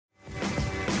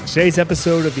Today's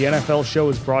episode of the NFL Show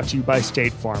is brought to you by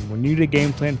State Farm. When you need a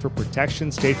game plan for protection,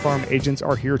 State Farm agents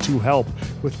are here to help.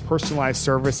 With personalized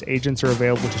service, agents are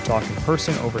available to talk in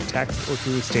person, over text, or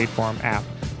through the State Farm app.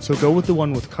 So go with the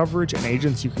one with coverage and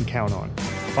agents you can count on.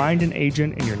 Find an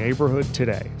agent in your neighborhood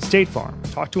today. State Farm.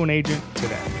 Talk to an agent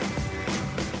today.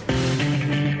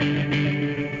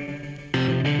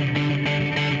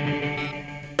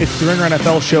 It's the Ringer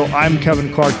NFL Show. I'm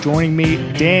Kevin Clark. Joining me,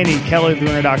 Danny Kelly of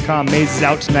TheRinger.com. Maze is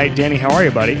out tonight. Danny, how are you,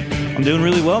 buddy? I'm doing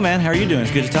really well, man. How are you doing? It's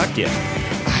good to talk to you.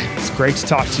 It's great to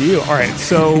talk to you. All right,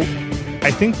 so I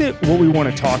think that what we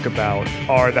want to talk about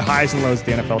are the highs and lows of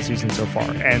the NFL season so far.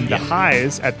 And the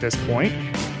highs at this point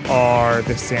are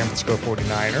the San Francisco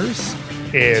 49ers.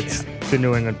 It's the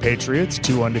New England Patriots,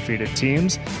 two undefeated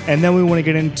teams. And then we want to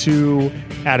get into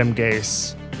Adam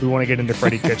Gase. We want to get into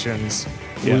Freddie Kitchens.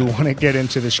 We want to get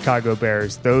into the Chicago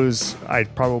Bears. Those, I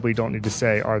probably don't need to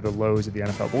say, are the lows of the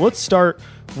NFL. But let's start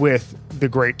with the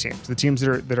great teams, the teams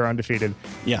that are undefeated.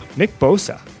 Yeah. Nick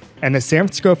Bosa and the San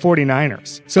Francisco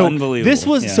 49ers. So unbelievable. This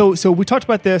was so we talked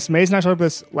about this. Maze and I talked about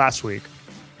this last week,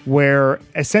 where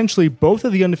essentially both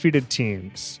of the undefeated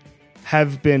teams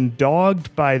have been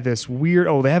dogged by this weird,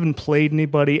 they haven't played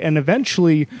anybody. And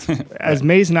eventually, as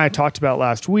Maze and I talked about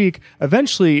last week,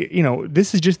 eventually,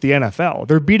 this is just the NFL.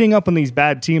 They're beating up on these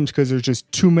bad teams because there's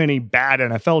just too many bad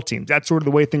NFL teams. That's sort of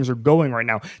the way things are going right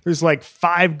now. There's like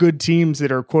 5 good teams that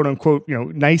are quote unquote,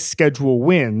 nice schedule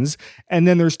wins. And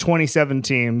then there's 27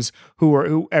 teams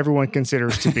who everyone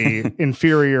considers to be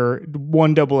inferior,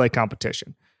 1AA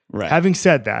competition. Right. Having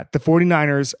said that, the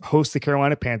 49ers host the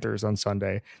Carolina Panthers on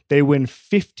Sunday. They win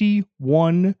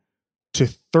 51-13.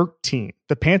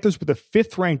 The Panthers were the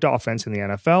 5th ranked offense in the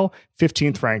NFL,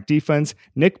 15th ranked defense.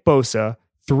 Nick Bosa,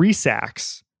 3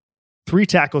 sacks, 3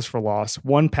 tackles for loss,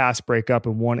 1 pass breakup,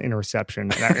 and 1 interception.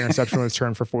 That interception was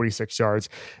returned for 46 yards.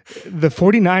 The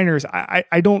 49ers,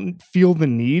 I don't feel the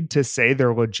need to say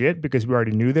they're legit because we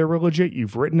already knew they were legit.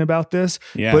 You've written about this.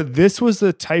 Yeah. But this was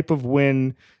the type of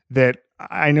win that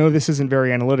I know this isn't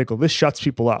very analytical. This shuts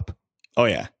people up. Oh,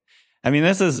 yeah. I mean,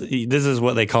 this is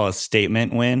what they call a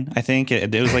statement win, I think.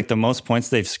 It was like the most points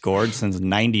they've scored since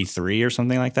 93 or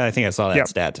something like that. I think I saw that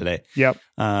stat today. Yep.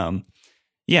 Yeah, I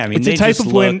mean, it's a type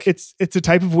of win. It's a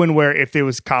type of win where if it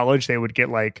was college, they would get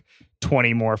like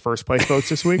 20 more first place votes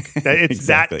this week. It's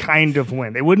exactly that kind of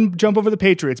win. They wouldn't jump over the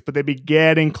Patriots, but they'd be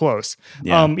getting close.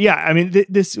 Yeah. I mean,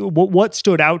 what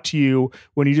stood out to you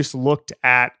when you just looked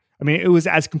at, it was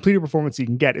as complete a performance you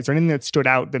can get. Is there anything that stood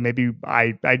out that maybe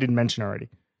I didn't mention already?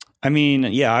 I mean,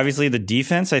 yeah, obviously the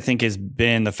defense, I think, has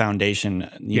been the foundation,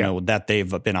 that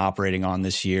they've been operating on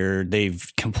this year. They've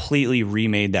completely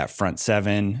remade that front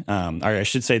seven, or I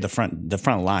should say the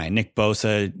front line. Nick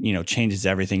Bosa, changes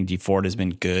everything. Dee Ford has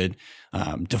been good.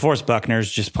 DeForest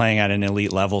Buckner's just playing at an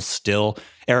elite level still.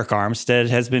 Eric Armstead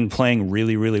has been playing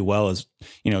really, really well as,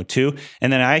 too.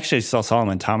 And then I actually saw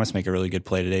Solomon Thomas make a really good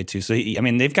play today, too. So,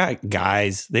 they've got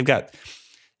guys.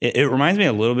 It reminds me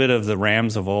a little bit of the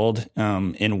Rams of old,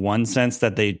 in one sense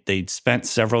that they spent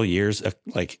several years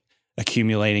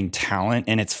accumulating talent,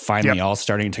 and it's finally all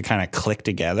starting to kind of click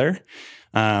together.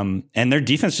 And their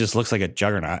defense just looks like a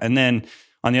juggernaut. And then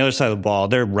on the other side of the ball,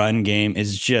 their run game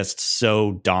is just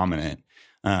so dominant.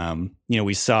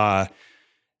 We saw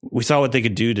what they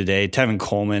could do today. Tevin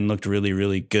Coleman looked really,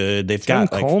 really good. They've got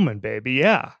Coleman, baby,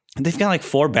 yeah. They've got like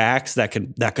 4 backs that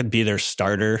could be their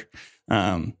starter.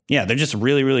 They're just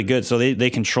really, really good. So they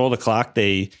control the clock.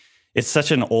 It's such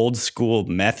an old school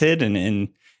method, and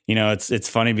it's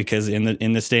funny because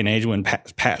in this day and age when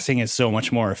passing is so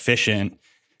much more efficient,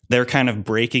 they're kind of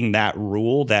breaking that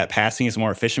rule that passing is more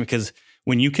efficient, because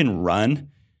when you can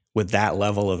run with that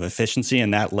level of efficiency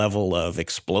and that level of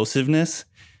explosiveness,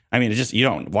 you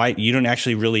don't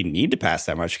actually really need to pass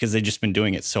that much because they've just been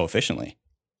doing it so efficiently.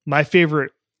 My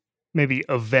favorite maybe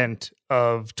event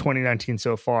of 2019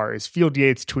 so far is Field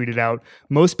Yates tweeted out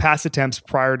most pass attempts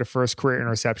prior to first career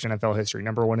interception in NFL history.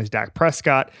 Number 1 is Dak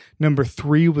Prescott. Number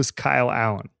 3 was Kyle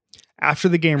Allen. After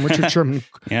the game, Richard Sherman,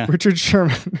 do you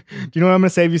know what I'm going to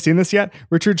say? Have you seen this yet?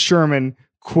 Richard Sherman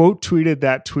quote tweeted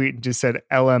that tweet and just said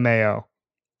LMAO.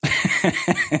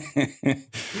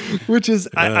 Which is,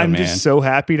 I'm just so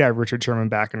happy to have Richard Sherman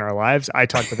back in our lives. I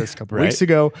talked about this a couple weeks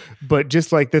ago, but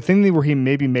just like the thing where he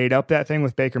maybe made up that thing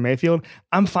with Baker Mayfield,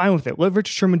 I'm fine with it. Let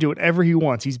Richard Sherman do whatever he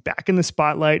wants. He's back in the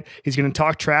spotlight. He's going to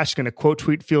talk trash. He's going to quote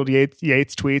tweet Field Yates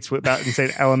tweets without and say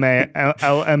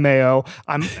LMAO.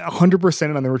 I'm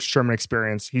 100% on the Richard Sherman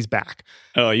experience. He's back.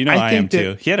 Oh, I am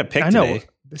too. He had a pick today.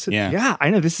 I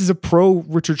know. This is a pro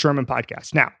Richard Sherman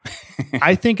podcast. Now,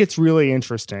 I think it's really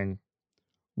interesting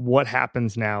what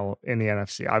happens now in the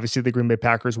NFC. Obviously, the Green Bay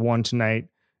Packers won tonight.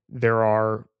 There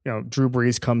are Drew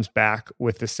Brees comes back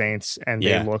with the Saints and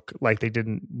they look like they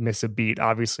didn't miss a beat.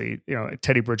 Obviously,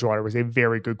 Teddy Bridgewater was a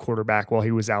very good quarterback while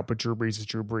he was out, but Drew Brees is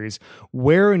Drew Brees.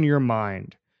 Where in your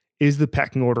mind is the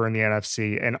pecking order in the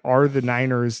NFC, and are the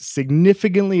Niners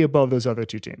significantly above those other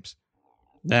two teams?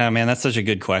 Yeah, man, that's such a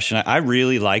good question. I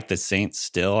really like the Saints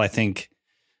still. I think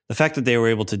the fact that they were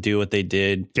able to do what they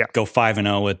did, go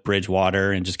 5-0 with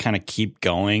Bridgewater and just kind of keep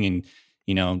going and,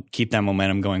 keep that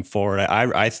momentum going forward.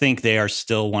 I think they are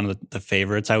still one of the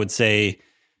favorites. I would say,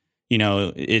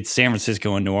 it's San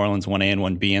Francisco and New Orleans 1A and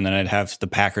 1B, and then I'd have the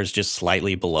Packers just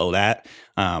slightly below that.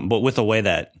 But with the way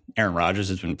that Aaron Rodgers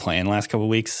has been playing the last couple of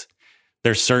weeks,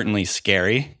 they're certainly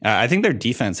scary. I think their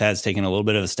defense has taken a little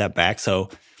bit of a step back, so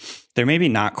they're maybe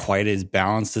not quite as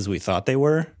balanced as we thought they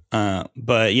were.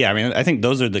 But yeah, I mean, I think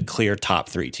those are the clear top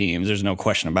three teams. There's no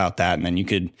question about that. And then you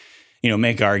could,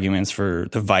 make arguments for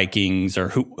the Vikings or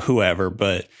whoever.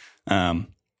 But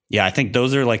yeah, I think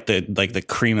those are like the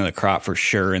cream of the crop for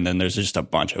sure. And then there's just a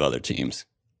bunch of other teams.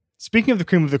 Speaking of the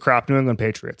cream of the crop, New England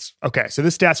Patriots. Okay, so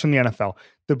this stats from the NFL.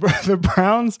 The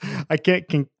Browns, I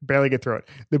can barely get through it.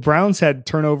 The Browns had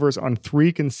turnovers on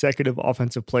 3 consecutive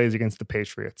offensive plays against the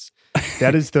Patriots.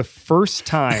 That is the first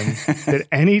time that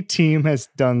any team has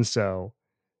done so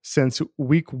since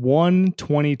week 1,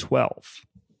 2012.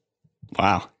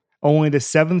 Wow. Only the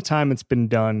 7th time it's been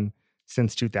done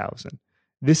since 2000.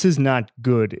 This is not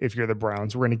good if you're the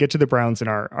Browns. We're going to get to the Browns in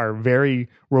our very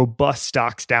robust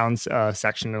stocks downs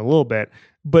section in a little bit.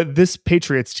 But this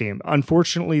Patriots team,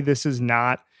 unfortunately, this is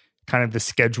not kind of the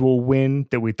schedule win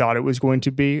that we thought it was going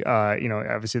to be.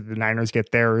 Obviously the Niners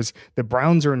get theirs. The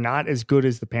Browns are not as good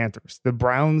as the Panthers. The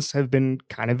Browns have been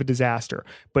kind of a disaster.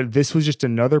 But this was just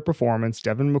another performance.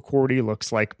 Devin McCourty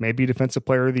looks like maybe Defensive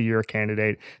Player of the Year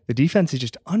candidate. The defense is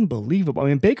just unbelievable. I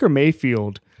mean, Baker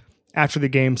Mayfield, after the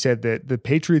game, said that the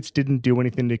Patriots didn't do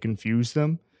anything to confuse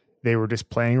them. They were just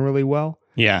playing really well.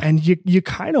 Yeah. And you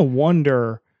kind of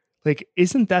wonder, like,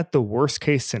 isn't that the worst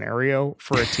case scenario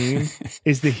for a team?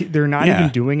 Is they're not even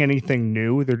doing anything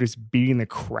new. They're just beating the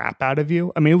crap out of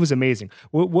you. I mean, it was amazing.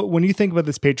 When you think about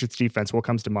this Patriots defense, what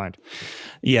comes to mind?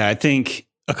 Yeah, I think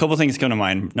a couple things come to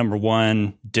mind. Number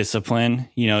one, discipline.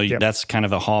 That's kind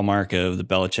of a hallmark of the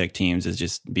Belichick teams, is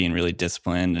just being really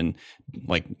disciplined and,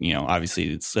 like, obviously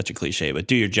it's such a cliche, but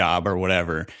do your job or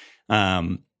whatever.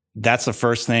 That's the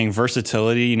first thing.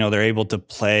 Versatility. They're able to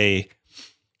play.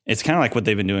 It's kind of like what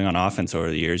they've been doing on offense over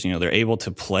the years. They're able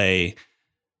to play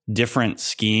different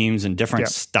schemes and different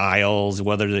styles,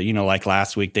 whether, like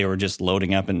last week, they were just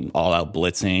loading up and all out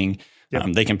blitzing.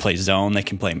 They can play zone. They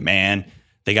can play man.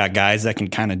 They got guys that can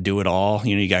kind of do it all.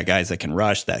 You got guys that can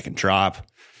rush, that can drop,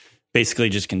 basically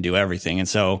just can do everything. And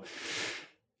so,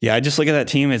 yeah, I just look at that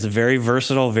team as very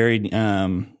versatile, very,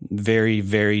 very,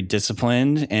 very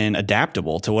disciplined and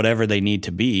adaptable to whatever they need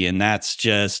to be. And that's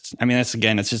just,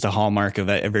 it's just a hallmark of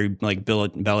every, like,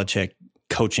 Belichick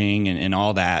coaching and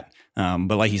all that.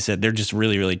 But like you said, they're just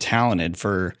really, really talented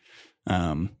for,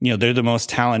 they're the most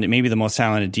talented, maybe the most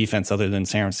talented defense other than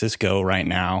San Francisco right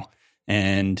now.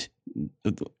 And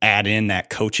add in that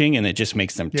coaching, and it just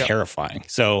makes them terrifying.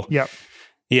 So,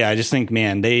 yeah, I just think,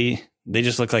 man, they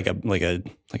just look like a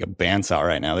bandsaw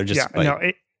right now. They're just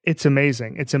it's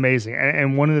amazing. It's amazing.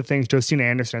 And one of the things, Josina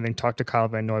Anderson, I think, talked to Kyle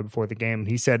Van Noy before the game, and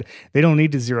he said they don't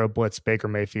need to zero blitz Baker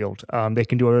Mayfield. They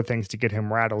can do other things to get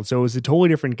him rattled. So it was a totally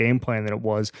different game plan than it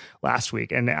was last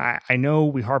week. And I know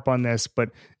we harp on this, but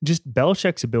just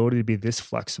Belichick's ability to be this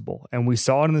flexible. And we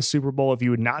saw it in the Super Bowl. If you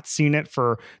had not seen it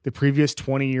for the previous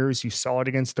 20 years, you saw it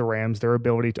against the Rams, their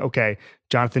ability to, okay,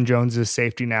 Jonathan Jones is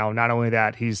safety now. Not only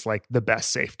that, he's like the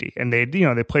best safety. And they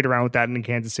played around with that in the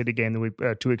Kansas City game the week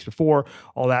 2 weeks before,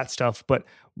 all that stuff. But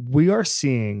we are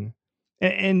seeing,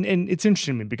 and it's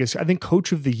interesting to me because I think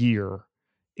Coach of the Year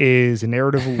is a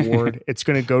narrative award. It's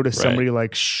going to go to somebody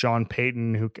like Sean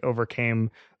Payton, who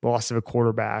overcame the loss of a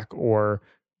quarterback, or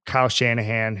Kyle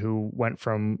Shanahan, who went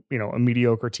from, a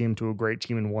mediocre team to a great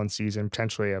team in one season,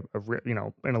 potentially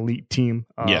an elite team,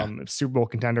 Super Bowl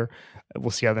contender.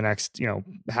 We'll see how the next,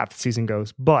 half the season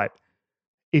goes. But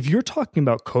if you're talking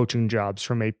about coaching jobs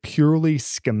from a purely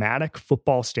schematic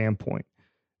football standpoint,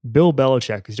 Bill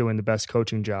Belichick is doing the best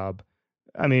coaching job.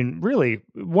 I mean, really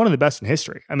one of the best in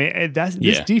history. I mean,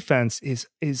 this defense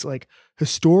is like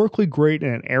historically great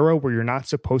in an era where you're not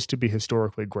supposed to be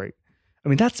historically great. I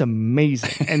mean, that's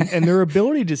amazing. And their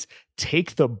ability to just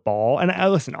take the ball. And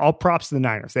listen, all props to the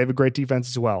Niners. They have a great defense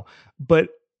as well. But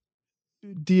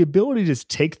the ability to just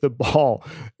take the ball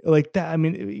like that. I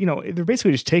mean, they're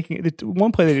basically just taking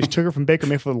one play. They just took it from Baker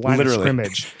Mayfield to the line of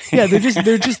scrimmage. Yeah.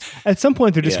 They're just at some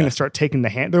point, they're just going to start taking the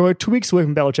hand. They're like 2 weeks away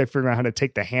from Belichick figuring out how to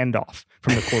take the handoff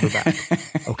from the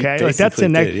quarterback. Okay. Like that's the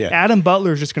next, Adam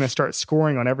Butler is just going to start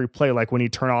scoring on every play. Like when you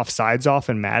turn off sides off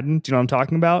in Madden, do you know what I'm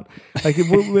talking about? Like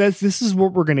this is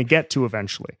what we're going to get to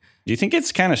eventually. Do you think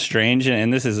it's kind of strange?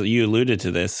 And this is, you alluded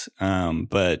to this,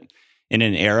 but in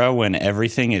an era when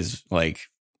everything is like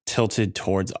tilted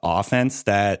towards offense,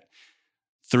 that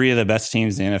 3 of the best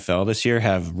teams in the NFL this year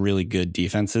have really good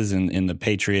defenses in the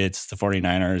Patriots, the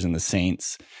 49ers, and the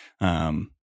Saints. I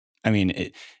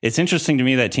mean, it's interesting to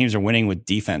me that teams are winning with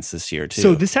defense this year too.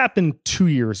 So this happened 2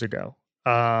 years ago,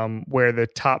 where the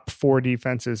top 4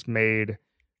 defenses made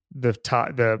the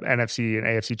NFC and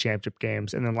AFC championship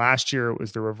games. And then last year it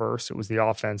was the reverse. It was the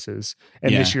offenses.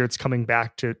 And this year it's coming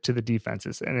back to the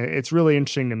defenses. And it's really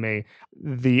interesting to me.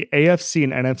 The AFC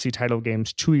and NFC title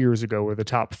games 2 years ago were the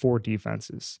top 4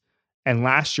 defenses. And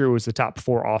last year was the top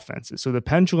 4 offenses. So the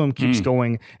pendulum keeps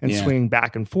going and swinging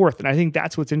back and forth. And I think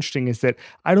that's what's interesting is that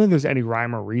I don't think there's any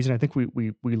rhyme or reason. I think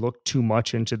we look too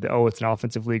much into it's an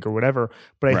offensive league or whatever.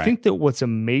 But I think that what's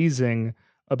amazing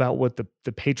about what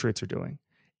the Patriots are doing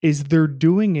is they're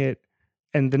doing it,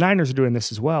 and the Niners are doing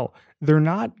this as well. They're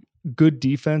not good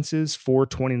defenses for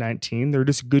 2019. They're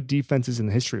just good defenses in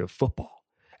the history of football.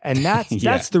 And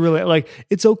that's the really, like,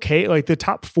 it's okay. Like the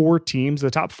top 4 teams,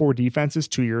 the top 4 defenses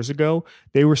 2 years ago,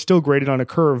 they were still graded on a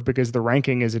curve because the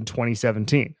ranking is in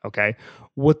 2017. Okay.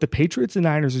 What the Patriots and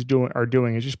Niners are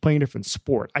doing is just playing a different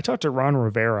sport. I talked to Ron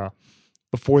Rivera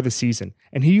before the season,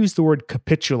 and he used the word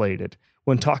capitulated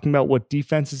when talking about what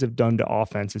defenses have done to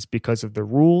offenses because of the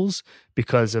rules,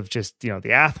 because of just,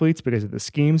 the athletes, because of the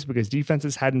schemes, because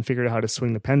defenses hadn't figured out how to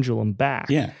swing the pendulum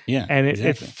back. Yeah. And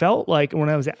it felt like, when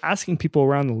I was asking people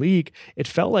around the league, it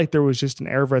felt like there was just an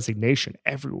air of resignation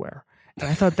everywhere. And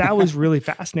I thought that was really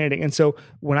fascinating. And so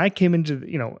when I came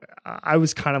into, I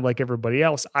was kind of like everybody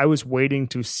else. I was waiting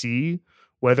to see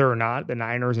whether or not the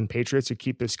Niners and Patriots would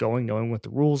keep this going, knowing what the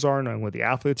rules are, knowing what the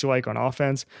athletes are like on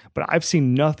offense. But I've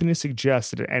seen nothing to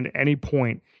suggest that at any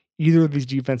point, either of these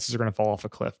defenses are going to fall off a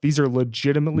cliff. These are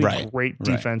legitimately great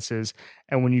defenses.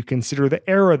 And when you consider the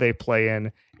era they play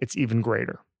in, it's even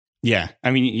greater. Yeah. I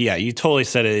mean, you totally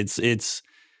said it. It's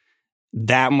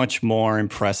that much more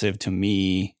impressive to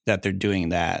me that they're doing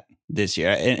that this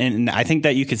year. And I think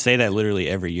that you could say that literally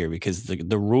every year because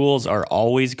the rules are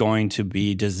always going to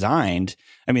be designed.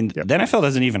 I mean, the NFL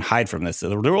doesn't even hide from this.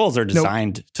 The rules are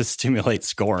designed to stimulate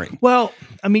scoring. Well,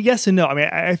 I mean, yes and no. I mean,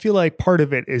 I feel like part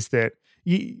of it is that,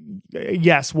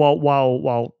 yes,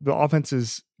 while the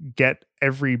offenses get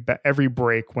every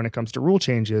break when it comes to rule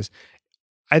changes,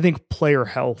 I think player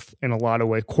health in a lot of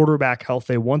ways, quarterback health,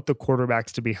 they want the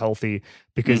quarterbacks to be healthy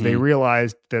because they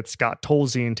realized that Scott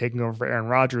Tolzien taking over for Aaron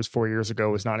Rodgers 4 years ago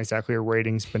was not exactly a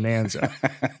ratings bonanza.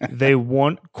 They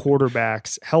want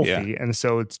quarterbacks healthy, and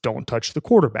so it's don't touch the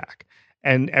quarterback.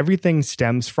 And everything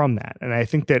stems from that. And I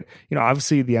think that,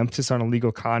 obviously the emphasis on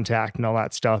illegal contact and all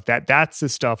that stuff, that's the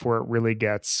stuff where it really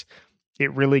gets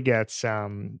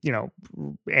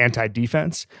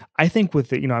anti-defense. I think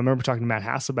with I remember talking to Matt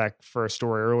Hasselbeck for a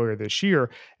story earlier this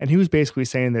year, and he was basically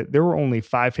saying that there were only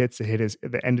 5 hits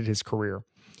that ended his career,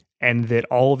 and that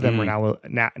all of them are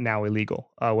now illegal,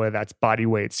 whether that's body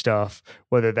weight stuff,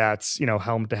 whether that's,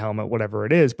 helmet to helmet, whatever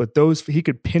it is. But those, he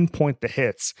could pinpoint the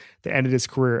hits that ended his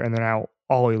career, and they're now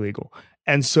all illegal.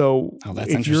 And so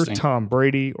if you're Tom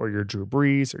Brady or you're Drew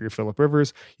Brees or you're Phillip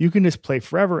Rivers, you can just play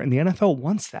forever. And the NFL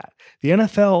wants that. The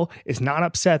NFL is not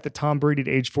upset that Tom Brady at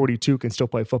age 42 can still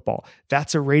play football.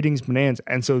 That's a ratings bonanza.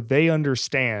 And so they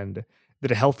understand that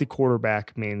a healthy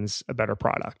quarterback means a better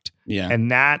product. Yeah.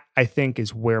 And that, I think,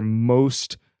 is where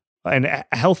a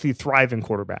healthy, thriving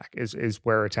quarterback is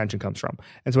where attention comes from.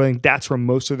 And so I think that's where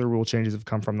most of the rule changes have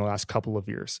come from the last couple of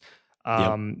years.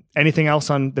 Anything else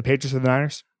on the Patriots or the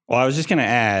Niners? Well, I was just going to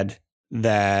add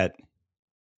that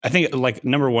I think, like,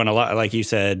 number one, a lot, like you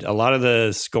said, a lot of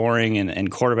the scoring and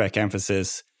quarterback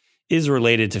emphasis is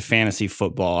related to fantasy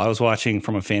football. I was watching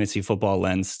from a fantasy football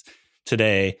lens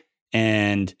today,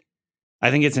 and I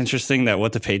think it's interesting that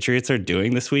what the Patriots are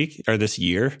doing this week or this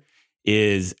year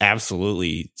is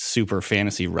absolutely super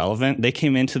fantasy relevant. They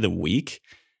came into the week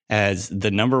as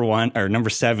the number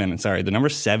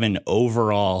 7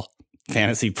 overall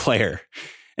fantasy player.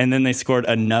 And then they scored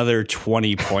another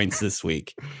 20 points this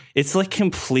week. It's like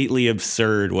completely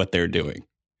absurd what they're doing.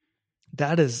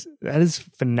 That is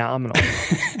phenomenal.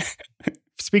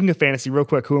 Speaking of fantasy, real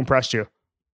quick, who impressed you?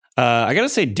 I got to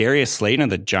say Darius Slayton of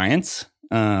the Giants.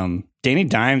 Danny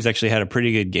Dimes actually had a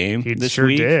pretty good game this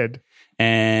week. Sure did.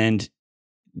 And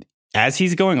as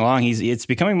he's going along, it's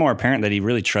becoming more apparent that he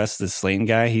really trusts this Slayton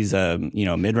guy. He's a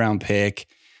mid-round pick,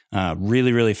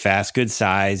 really, really fast, good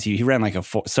size. He ran like a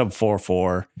sub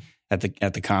 4.4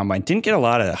 at the combine. Didn't get a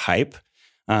lot of hype,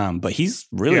 but he's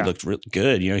really looked really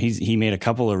good. He made a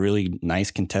couple of really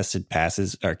nice contested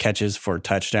passes or catches for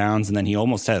touchdowns, and then he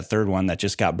almost had a third one that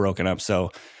just got broken up.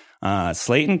 So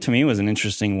Slayton to me was an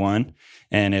interesting one.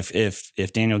 And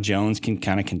if Daniel Jones can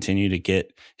kind of continue to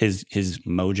get his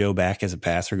mojo back as a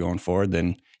passer going forward,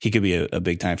 then he could be a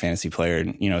big time fantasy player.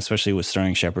 Especially with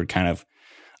Sterling Shepard kind of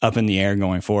up in the air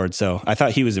going forward. So I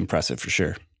thought he was impressive for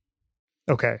sure.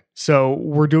 Okay, so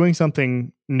we're doing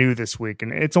something new this week,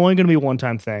 and it's only going to be a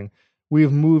one-time thing.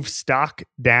 We've moved stock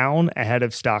down ahead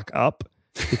of stock up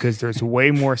because there's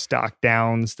way more stock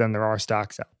downs than there are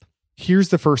stocks up. Here's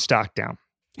the first stock down.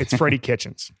 It's Freddie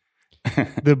Kitchens.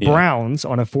 The Browns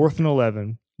on a 4th and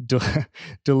 11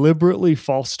 deliberately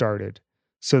false started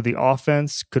so the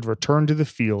offense could return to the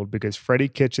field because Freddie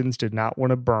Kitchens did not want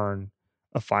to burn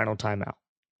a final timeout.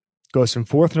 Goes from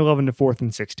 4th and 11 to 4th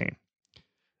and 16.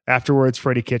 Afterwards,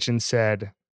 Freddie Kitchens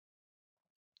said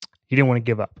he didn't want to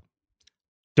give up.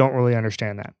 Don't really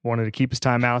understand that. Wanted to keep his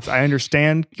timeouts. I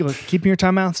understand keeping your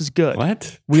timeouts is good.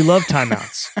 What? We love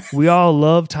timeouts. We all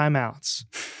love timeouts.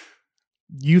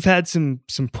 You've had some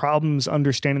problems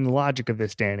understanding the logic of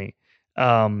this, Danny.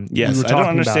 Yes, I don't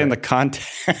understand the content.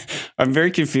 I'm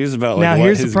very confused about now, what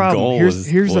here's his the problem. goal Here's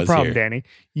the was problem, here. Danny.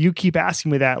 You keep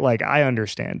asking me that like I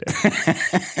understand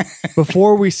it.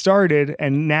 Before we started,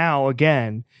 and now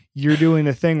again, you're doing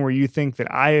the thing where you think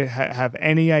that I have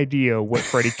any idea what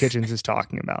Freddie Kitchens is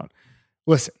talking about.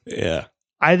 Listen,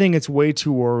 I think it's way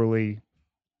too early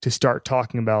to start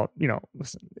talking about,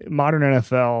 modern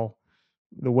NFL,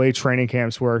 the way training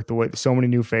camps work, the way so many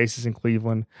new faces in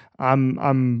Cleveland.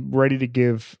 I'm ready to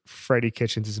give Freddie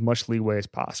Kitchens as much leeway as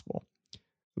possible.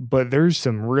 But there's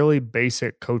some really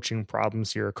basic coaching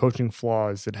problems here, coaching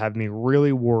flaws that have me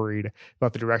really worried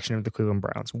about the direction of the Cleveland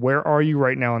Browns. Where are you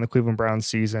right now in the Cleveland Browns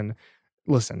season?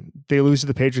 Listen, they lose to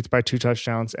the Patriots by 2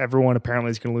 touchdowns. Everyone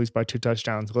apparently is going to lose by 2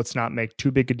 touchdowns. Let's not make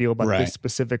too big a deal about this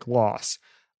specific loss.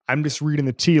 I'm just reading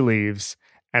the tea leaves,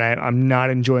 and I'm not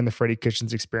enjoying the Freddie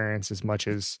Kitchens experience as much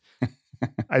as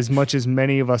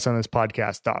many of us on this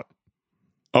podcast thought.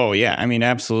 Oh, yeah. I mean,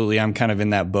 absolutely. I'm kind of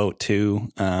in that boat, too.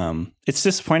 It's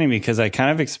disappointing because I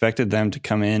kind of expected them to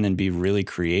come in and be really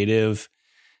creative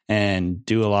and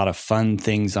do a lot of fun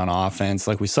things on offense.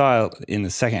 Like we saw in the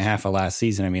second half of last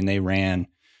season. I mean, they ran,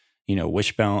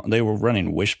 wishbone. They were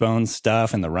running wishbone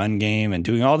stuff in the run game and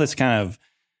doing all this kind of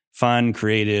fun,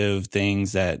 creative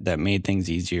things that made things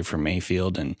easier for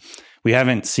Mayfield. And we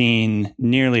haven't seen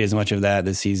nearly as much of that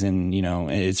this season.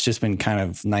 It's just been kind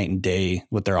of night and day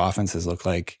what their offenses look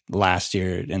like last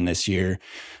year and this year.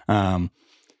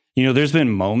 There's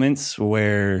been moments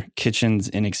where Kitchens'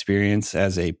 inexperience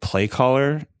as a play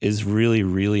caller is really,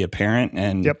 really apparent.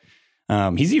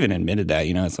 And he's even admitted that,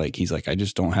 it's like, he's like, I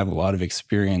just don't have a lot of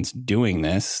experience doing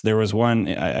this. There was one,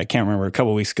 I can't remember, a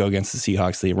couple of weeks ago against the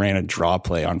Seahawks, they ran a draw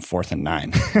play on 4th and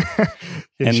 9.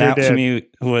 And that to me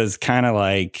was kind of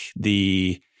like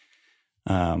the,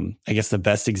 I guess the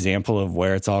best example of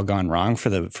where it's all gone wrong for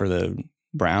the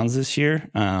Browns this year.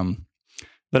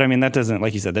 But I mean, that doesn't,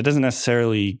 like you said, that doesn't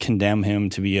necessarily condemn him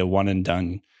to be a one and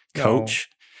done coach.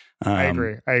 No, I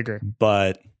agree.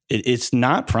 But it's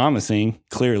not promising,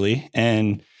 clearly.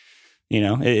 And,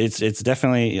 it's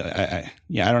definitely, I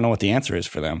don't know what the answer is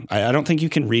for them. I don't think you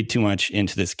can read too much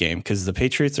into this game because the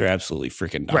Patriots are absolutely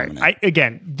freaking dominant.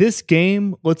 Right. This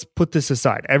game, let's put this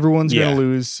aside. Everyone's going to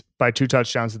lose by 2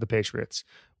 touchdowns to the Patriots.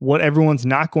 What everyone's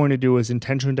not going to do is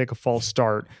intentionally take a false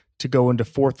start to go into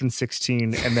 4th and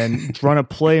 16 and then run a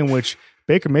play in which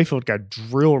Baker Mayfield got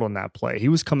drilled on that play. He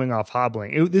was coming off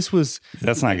hobbling.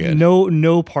 That's not good.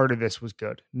 No part of this was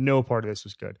good. No part of this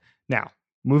was good. Now,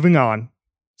 moving on.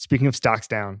 Speaking of stocks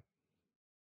down,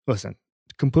 listen,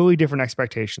 completely different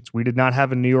expectations. We did not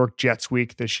have a New York Jets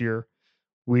week this year.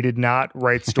 We did not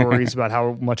write stories about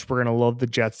how much we're going to love the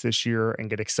Jets this year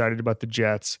and get excited about the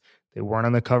Jets. They weren't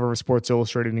on the cover of Sports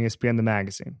Illustrated and ESPN, the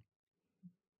magazine.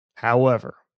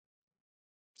 However,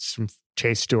 from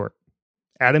Chase Stewart,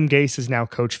 Adam Gase has now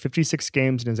coached 56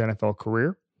 games in his NFL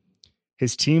career.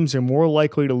 His teams are more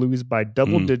likely to lose by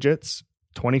double digits,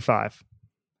 25,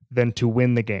 than to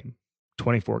win the game,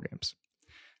 24 games.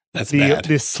 That's bad.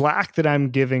 The slack that I'm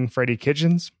giving Freddie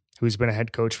Kitchens, who's been a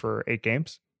head coach for 8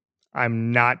 games,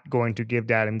 I'm not going to give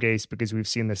to Adam Gase because we've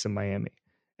seen this in Miami.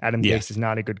 Adam Gase is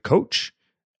not a good coach.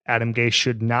 Adam Gase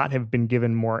should not have been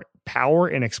given more power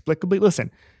inexplicably.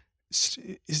 Listen,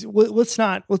 let's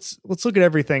look at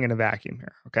everything in a vacuum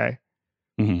here, okay?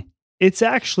 Mm-hmm. It's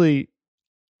actually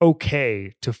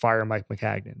okay to fire Mike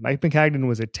Maccagnan. Mike Maccagnan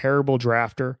was a terrible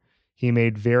drafter. He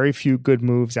made very few good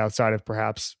moves outside of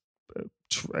perhaps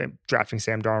drafting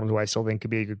Sam Darnold, who I still think could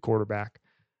be a good quarterback.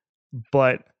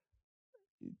 But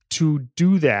to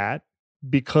do that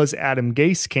because Adam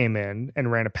Gase came in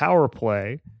and ran a power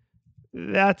play,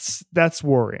 that's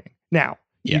worrying. Now,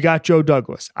 you got Joe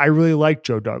Douglas. I really like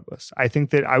Joe Douglas. I think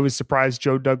that I was surprised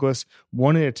Joe Douglas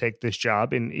wanted to take this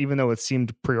job. And even though it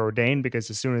seemed preordained, because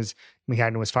as soon as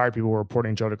Maccagnan was fired, people were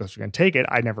reporting Joe Douglas was going to take it.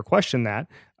 I never questioned that.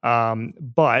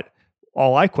 But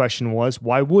all I questioned was,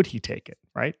 why would he take it,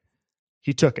 right?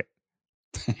 He took it.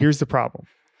 Here's the problem.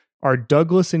 Are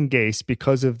Douglas and Gase,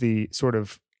 because of the sort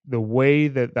of the way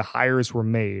that the hires were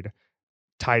made,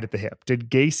 tied at the hip? Did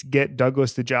Gase get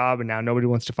Douglas the job and now nobody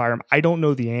wants to fire him? I don't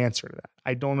know the answer to that.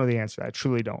 I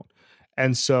truly don't.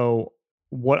 And so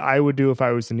what I would do if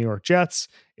I was the New York Jets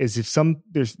is if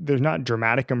there's not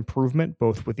dramatic improvement,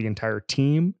 both with the entire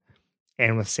team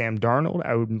and with Sam Darnold,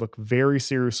 I would look very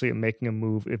seriously at making a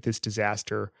move if this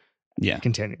disaster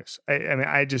continues. I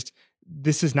mean,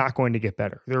 this is not going to get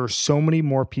better. There are so many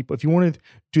more people. If you want to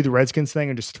do the Redskins thing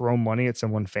and just throw money at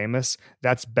someone famous,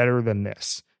 that's better than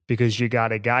this, because you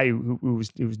got a guy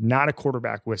who's not a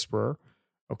quarterback whisperer.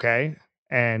 Okay.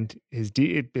 And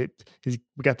we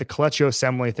got the Coleccio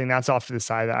assembly thing. That's off to the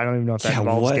side. I don't even know if that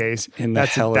involves Gase.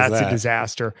 That's a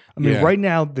disaster. I mean, right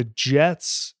now the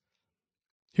Jets,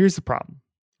 here's the problem,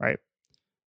 right?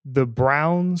 The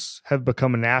Browns have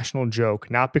become a national joke,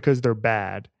 not because they're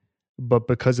bad, but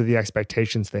because of the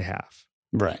expectations they have.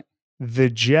 Right. The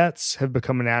Jets have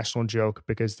become a national joke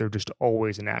because they're just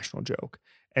always a national joke.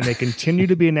 And they continue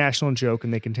to be a national joke,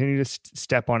 and they continue to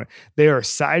step on it. They are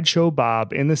Sideshow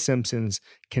Bob in The Simpsons,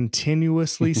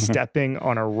 continuously stepping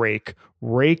on a rake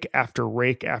after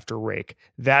rake after rake.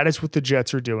 That is what the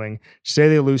Jets are doing. Say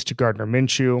they lose to Gardner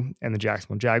Minshew and the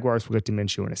Jacksonville Jaguars. We'll get to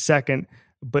Minshew in a second.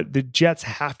 But the Jets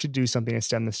have to do something to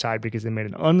stem this tide, because they made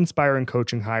an uninspiring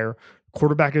coaching hire.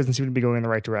 Quarterback doesn't seem to be going in the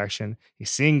right direction. He's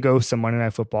seeing ghosts on Monday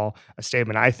Night Football, a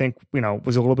statement I think,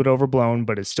 was a little bit overblown,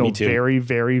 but it's still very,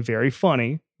 very, very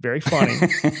funny. Very funny.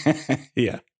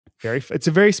 Yeah. It's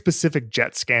a very specific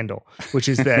Jet scandal, which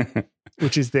is that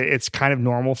it's kind of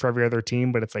normal for every other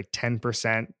team, but it's like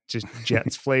 10% just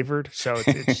Jets flavored. So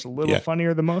it's just a little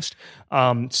funnier than most.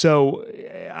 So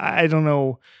I don't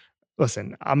know.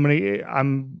 Listen,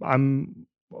 I'm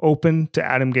open to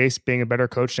Adam Gase being a better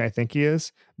coach than I think he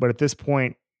is, but at this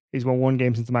point, he's won one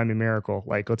game since the Miami Miracle.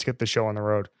 Like, let's get the show on the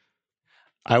road.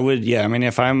 I would, I mean,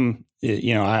 if I'm,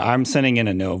 I'm sending in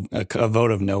a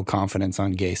vote of no confidence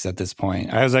on Gase at this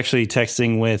point. I was actually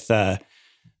texting with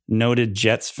noted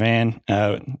Jets fan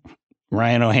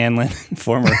Ryan O'Hanlon,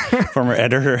 former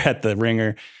editor at The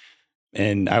Ringer,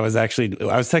 and I was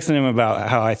texting him about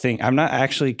how I'm not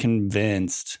actually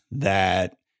convinced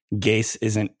that Gase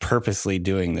isn't purposely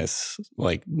doing this,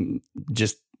 like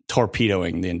just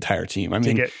torpedoing the entire team. I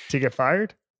mean, to get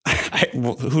fired?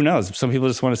 Who knows? Some people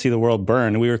just want to see the world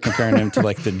burn. We were comparing him to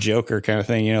like the Joker kind of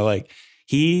thing,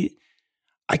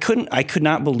 I could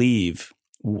not believe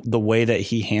the way that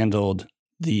he handled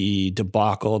the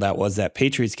debacle that was that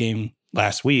Patriots game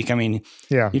last week. I mean,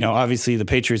 obviously the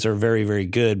Patriots are very, very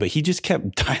good, but he just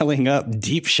kept dialing up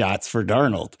deep shots for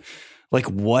Darnold. Like,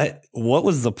 what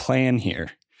was the plan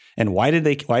here? And why did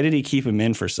he keep him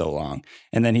in for so long?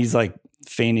 And then he's like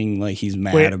feigning like he's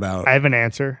mad about. I have an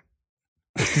answer.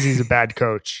 It's because he's a bad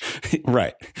coach.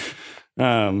 Right.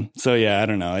 So I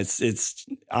don't know.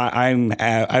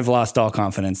 I've lost all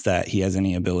confidence that he has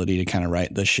any ability to kind of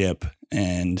right the ship,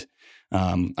 and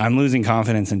I'm losing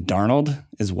confidence in Darnold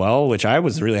as well, which I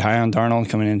was really high on Darnold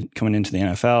coming into the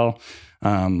NFL.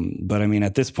 But I mean,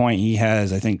 at this point, he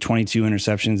has, I think, 22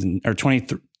 interceptions or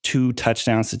 22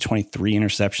 touchdowns to 23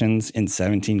 interceptions in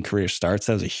 17 career starts.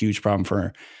 That was a huge problem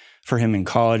for him in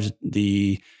college.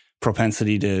 The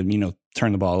propensity to,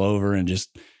 turn the ball over and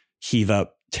just heave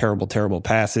up terrible, terrible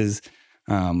passes.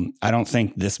 I don't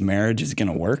think this marriage is going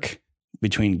to work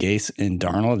between Gase and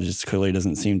Darnold. It just clearly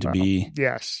doesn't seem to be,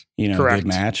 a good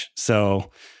match. So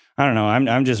I don't know.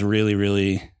 I'm just really,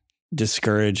 really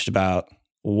discouraged about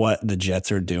what the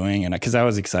Jets are doing. And because I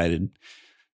was excited,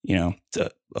 a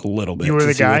little bit. You were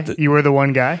the guy? You were the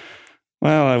one guy?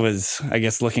 Well, I was, I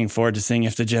guess, looking forward to seeing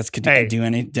if the Jets could do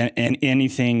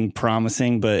anything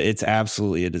promising, but it's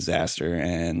absolutely a disaster.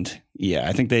 And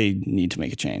I think they need to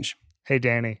make a change. Hey,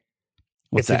 Danny,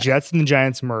 if the Jets and the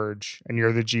Giants merge and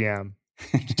you're the GM,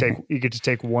 you get to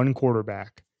take one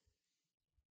quarterback.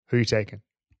 Who are you taking?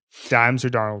 Dimes or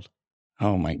Darnold?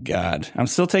 Oh my God. I'm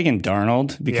still taking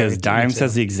Darnold because Dimes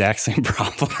has the exact same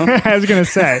problem. I was going to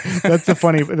say, that's the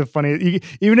funny,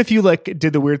 even if you like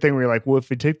did the weird thing where you're like, well,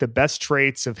 if we take the best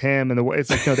traits of him and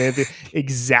it's like, no, they have the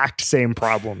exact same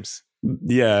problems.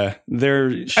 Yeah.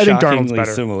 They're shockingly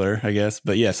similar, I guess.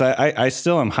 But yes, I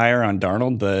still am higher on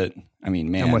Darnold, but I mean,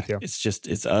 man, I'm with you.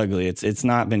 It's ugly. It's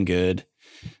not been good.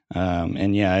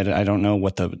 And yeah, I don't know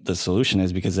what the solution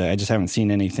is because I just haven't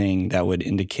seen anything that would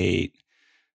indicate,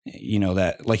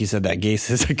 that, like you said, that Gase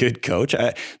is a good coach.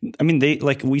 I mean,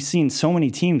 we've seen so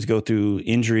many teams go through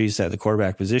injuries at the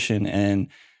quarterback position, and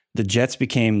the Jets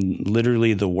became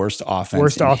literally the worst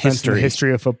offense in the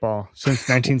history of football since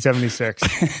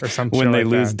 1976 or something. When they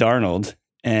lose Darnold.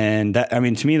 And that, I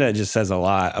mean, to me, that just says a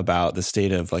lot about the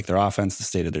state of their offense, the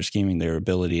state of their scheming, their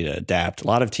ability to adapt. A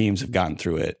lot of teams have gotten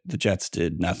through it. The Jets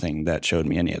did nothing that showed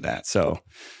me any of that. So,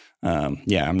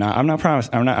 yeah, I'm not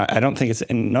promised. I don't think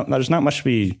there's not much to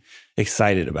be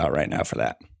excited about right now for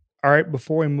that. All right.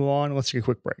 Before we move on, let's take a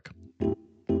quick break.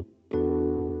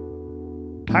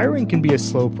 Hiring can be a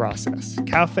slow process.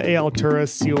 Cafe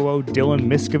Altura's COO Dylan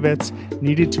Miskovitz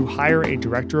needed to hire a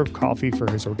director of coffee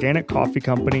for his organic coffee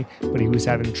company, but he was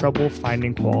having trouble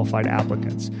finding qualified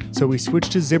applicants. So he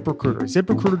switched to ZipRecruiter.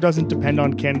 ZipRecruiter doesn't depend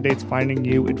on candidates finding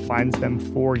you, it finds them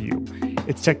for you.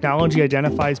 Its technology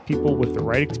identifies people with the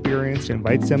right experience and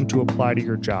invites them to apply to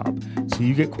your job, so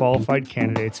you get qualified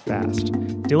candidates fast.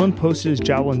 Dylan posted his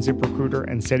job on ZipRecruiter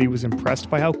and said he was impressed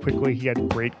by how quickly he had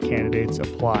great candidates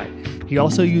apply. He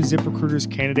also used ZipRecruiter's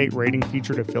candidate rating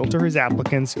feature to filter his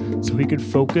applicants so he could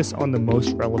focus on the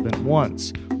most relevant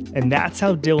ones. And that's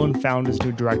how Dylan found his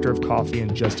new director of coffee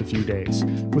in just a few days.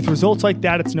 With results like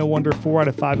that, it's no wonder 4 out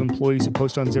of 5 employees who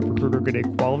post on ZipRecruiter get a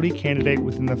quality candidate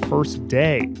within the first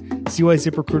day. See why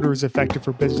ZipRecruiter is effective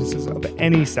for businesses of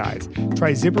any size.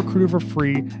 Try ZipRecruiter for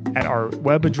free at our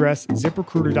web address,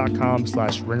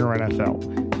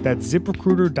 ZipRecruiter.com/RingerNFL. That's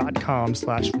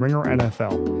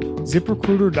ZipRecruiter.com/RingerNFL.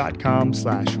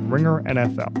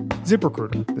 ZipRecruiter.com/RingerNFL.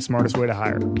 ZipRecruiter, the smartest way to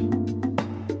hire.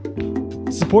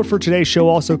 Support for today's show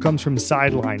also comes from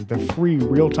Sideline, the free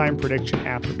real-time prediction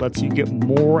app that lets you get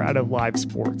more out of live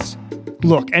sports.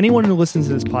 Look, anyone who listens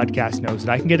to this podcast knows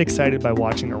that I can get excited by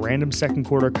watching a random second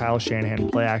quarter Kyle Shanahan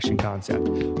play action concept,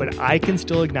 but I can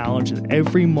still acknowledge that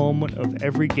every moment of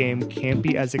every game can't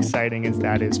be as exciting as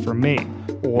that is for me,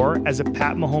 or as a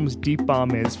Pat Mahomes deep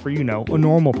bomb is for, a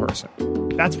normal person.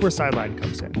 That's where Sideline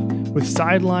comes in. With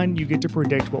Sideline, you get to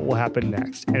predict what will happen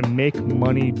next and make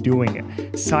money doing it.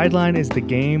 Sideline is the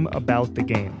game about the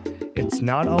game. It's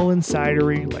not all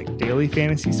insidery like daily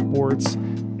fantasy sports.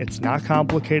 It's not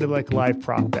complicated like live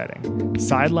prop betting.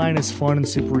 Sideline is fun and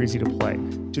super easy to play.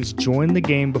 Just join the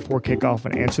game before kickoff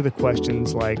and answer the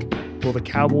questions like, will the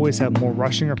Cowboys have more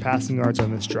rushing or passing yards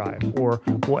on this drive? Or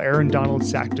will Aaron Donald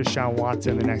sack Deshaun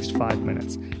Watson in the next 5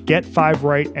 minutes? Get 5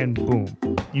 right and boom,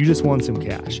 you just won some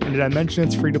cash. And did I mention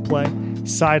it's free to play?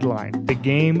 Sideline, the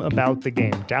game about the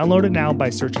game. Download it now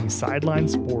by searching Sideline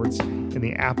Sports in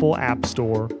the Apple App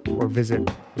Store or visit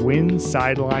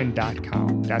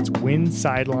winsideline.com. That's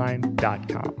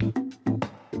winsideline.com.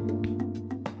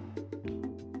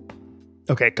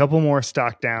 Okay, a couple more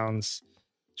stock downs.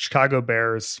 Chicago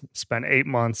Bears spent 8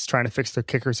 months trying to fix their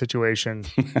kicker situation.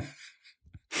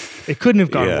 It couldn't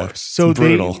have gone worse. So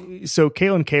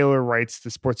Caitlin Kaler writes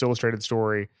the Sports Illustrated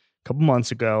story a couple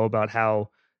months ago about how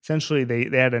essentially they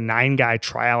had a 9-guy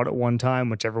tryout at one time,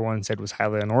 which everyone said was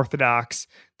highly unorthodox.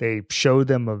 They showed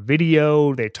them a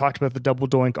video. They talked about the double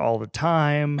doink all the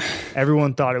time.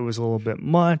 Everyone thought it was a little bit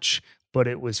much, but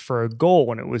it was for a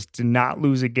goal, and it was to not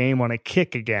lose a game on a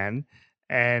kick again.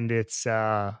 And it's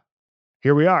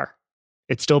here we are.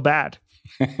 It's still bad.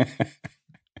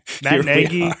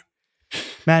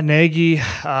 Matt Nagy,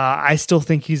 I still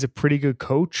think he's a pretty good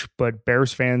coach, but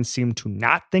Bears fans seem to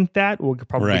not think that. We'll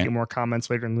probably get more comments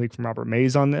later in the week from Robert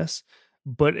Mays on this.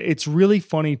 But it's really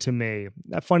funny to me.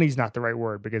 Funny is not the right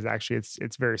word because actually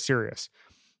it's very serious.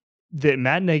 That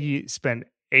Matt Nagy spent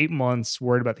 8 months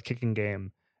worried about the kicking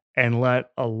game and let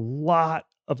a lot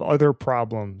of other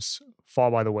problems fall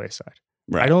by the wayside.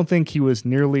 Right. I don't think he was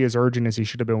nearly as urgent as he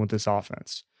should have been with this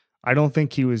offense. I don't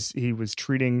think he was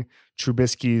treating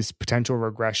Trubisky's potential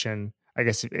regression, I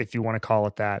guess if you want to call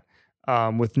it that,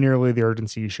 with nearly the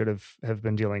urgency he should have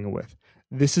been dealing with.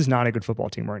 This is not a good football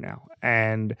team right now.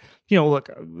 And, look,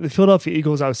 the Philadelphia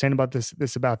Eagles, I was saying about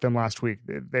this about them last week.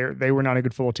 They were not a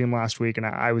good football team last week, and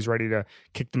I was ready to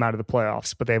kick them out of the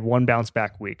playoffs, but they have one bounce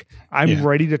back week. I'm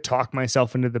ready to talk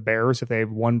myself into the Bears if they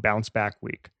have one bounce back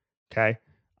week. Okay.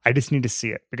 I just need to see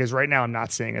it because right now I'm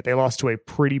not seeing it. They lost to a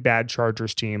pretty bad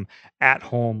Chargers team at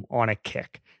home on a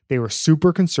kick. They were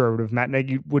super conservative. Matt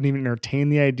Nagy wouldn't even entertain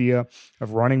the idea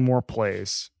of running more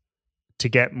plays to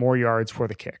get more yards for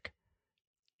the kick.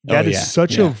 That is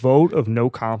such a vote of no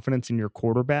confidence in your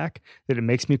quarterback that it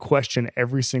makes me question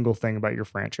every single thing about your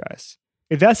franchise.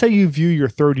 If that's how you view your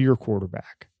third-year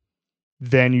quarterback,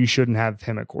 then you shouldn't have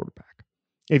him at quarterback.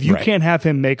 If you can't have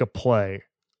him make a play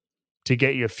to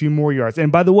get you a few more yards,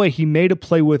 and by the way, he made a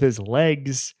play with his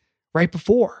legs right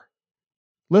before.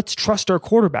 Let's trust our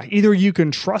quarterback. Either you can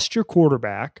trust your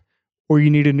quarterback or you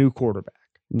need a new quarterback.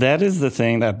 That is the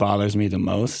thing that bothers me the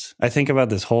most. I think about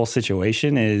this whole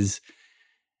situation is,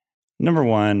 number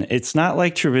one, it's not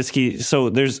like Trubisky. So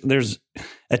there's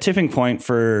a tipping point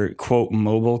for, quote,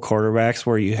 mobile quarterbacks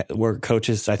where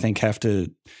coaches, I think, have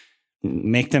to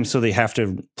make them so they have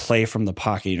to play from the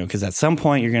pocket, because at some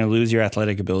point you're going to lose your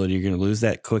athletic ability. You're going to lose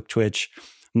that quick twitch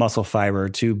muscle fiber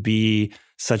to be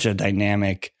such a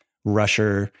dynamic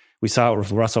rusher. We saw it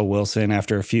with Russell Wilson.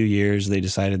 After a few years, they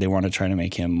decided they want to try to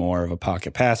make him more of a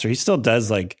pocket passer. He still does,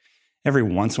 like, every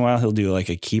once in a while he'll do like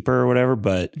a keeper or whatever,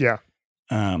 but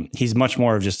he's much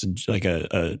more of just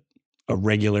a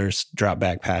regular drop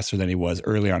back passer than he was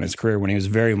early on in his career when he was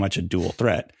very much a dual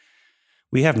threat.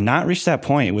 We have not reached that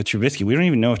point with Trubisky. We don't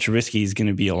even know if Trubisky is going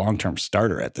to be a long-term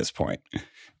starter at this point.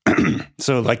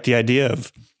 So, like, the idea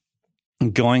of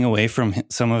going away from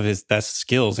some of his best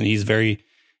skills, and he's very,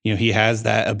 he has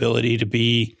that ability to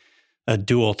be a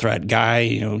dual threat guy,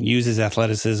 uses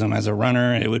athleticism as a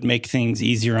runner. It would make things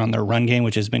easier on their run game,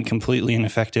 which has been completely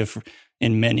ineffective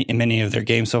in many of their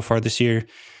games so far this year.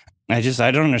 I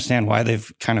don't understand why they've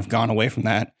kind of gone away from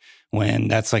that when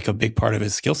that's like a big part of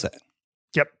his skill set.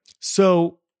 Yep.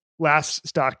 So last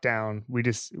stock down,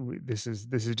 this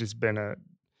has just been a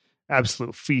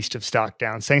absolute feast of stock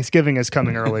downs. Thanksgiving is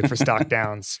coming early for stock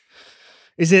downs.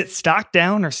 Is it stock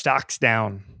down or stocks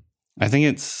down? I think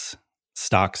it's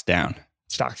stocks down.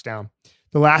 Stocks down.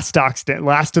 The last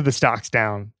of the stocks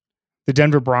down. The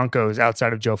Denver Broncos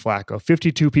outside of Joe Flacco.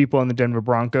 52 people in the Denver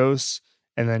Broncos,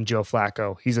 and then Joe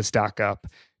Flacco. He's a stock up.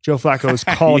 Joe Flacco's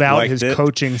called out his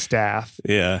coaching staff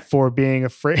for being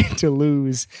afraid to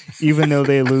lose, even though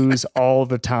they lose all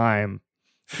the time,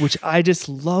 which I just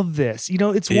love this.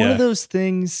 It's one of those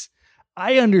things.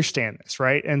 I understand this,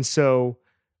 right? And so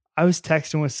I was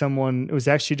texting with someone. It was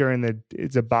actually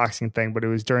it's a boxing thing, but it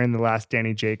was during the last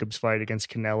Danny Jacobs fight against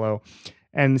Canelo.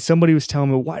 And somebody was telling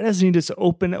me, why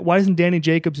isn't Danny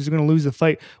Jacobs, who's going to lose the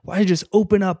fight, why don't you just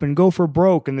open up and go for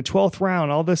broke in the 12th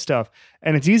round, all this stuff?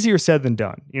 And it's easier said than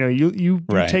done. You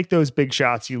take those big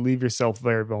shots, you leave yourself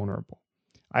very vulnerable.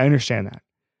 I understand that.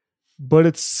 But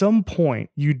at some point,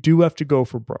 you do have to go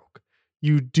for broke.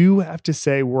 You do have to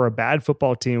say, we're a bad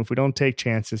football team if we don't take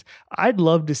chances. I'd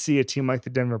love to see a team like the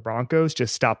Denver Broncos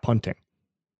just stop punting.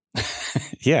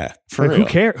 Yeah, for real.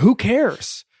 Who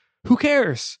cares?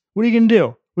 What are you going to do?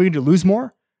 What are you going to lose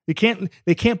more? They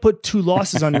can't put 2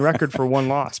 losses on your record for 1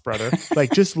 loss, brother.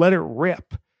 Like, just let it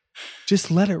rip.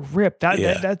 Just let it rip.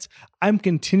 That's I'm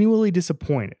continually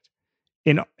disappointed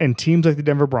in teams like the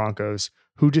Denver Broncos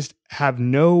who just have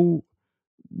no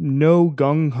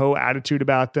gung-ho attitude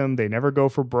about them. They never go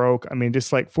for broke. I mean,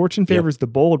 just like fortune favors the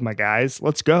bold, my guys.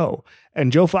 Let's go.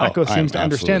 And Joe Flacco seems to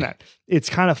understand that. It's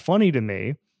kind of funny to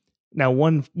me. Now,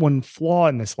 one flaw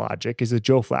in this logic is that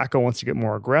Joe Flacco wants to get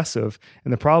more aggressive.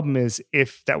 And the problem is,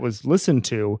 if that was listened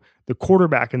to, the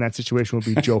quarterback in that situation would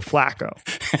be Joe Flacco,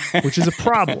 which is a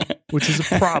problem.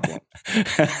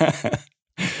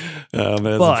 Oh,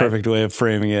 man, that's a perfect way of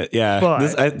framing it. Yeah.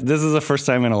 This is the first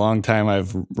time in a long time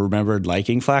I've remembered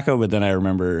liking Flacco, but then I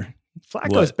remember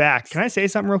Flacco's back. Can I say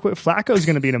something real quick? Flacco's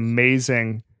going to be an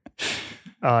amazing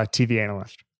TV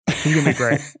analyst. He's going to be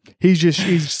great.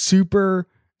 He's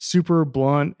super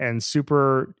blunt and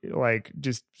super, like,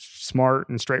 just smart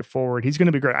and straightforward. He's going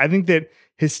to be great. I think that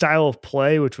his style of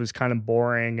play, which was kind of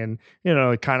boring, and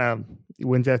it kind of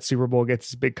wins that Super Bowl,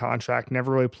 gets his big contract,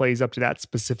 never really plays up to that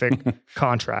specific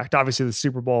contract. Obviously, the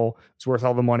Super Bowl is worth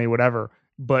all the money, whatever.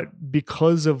 But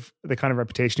because of the kind of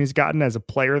reputation he's gotten as a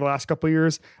player the last couple of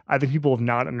years, I think people have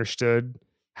not understood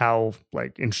how,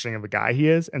 like, interesting of a guy he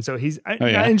is. And so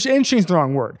interesting is the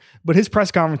wrong word, but his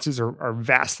press conferences are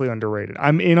vastly underrated.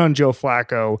 I'm in on Joe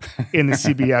Flacco in the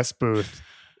CBS booth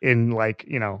in next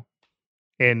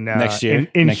year,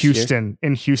 in Houston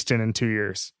in 2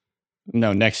 years.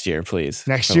 No, next year, please.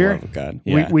 Next year? Oh, God.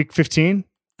 Yeah. Week 15?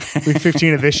 Week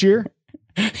 15 of this year?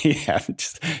 Yeah,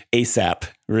 just ASAP,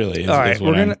 really. All right,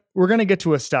 we're gonna get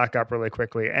to a stock up really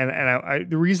quickly.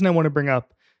 And the reason I want to bring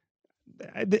up,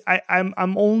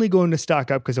 I'm only going to stock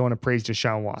up because I want to praise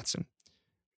Deshaun Watson.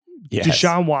 Yes.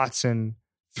 Deshaun Watson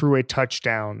threw a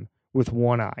touchdown with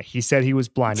one eye. He said he was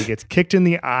blind. He gets kicked in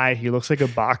the eye. He looks like a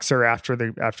boxer after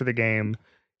the game.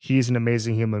 He's an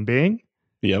amazing human being.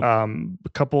 Yep. A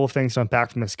couple of things to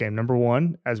unpack from this game. Number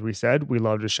one, as we said, we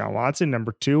love Deshaun Watson.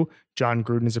 Number two, John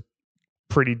Gruden is a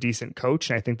pretty decent coach,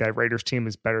 and I think that Raiders team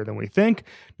is better than we think.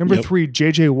 Number three,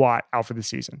 JJ Watt out for the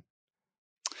season.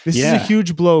 This is a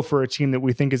huge blow for a team that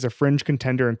we think is a fringe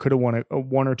contender and could have won a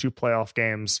one or two playoff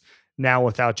games. Now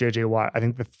without JJ Watt, I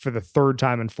think for the third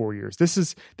time in 4 years, this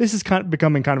is kind of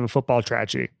becoming kind of a football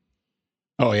tragedy.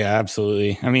 Oh yeah,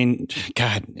 absolutely. I mean,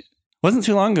 God, wasn't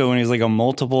too long ago when he was like a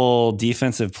multiple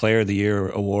defensive player of the year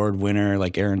award winner,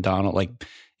 like Aaron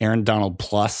Donald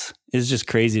plus. It's just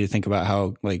crazy to think about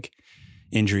how like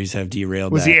injuries have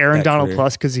derailed. Was he Aaron Donald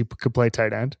plus because he could play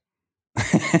tight end?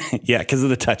 Yeah, because of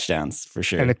the touchdowns for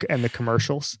sure, and the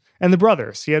commercials and the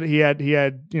brothers. He had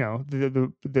the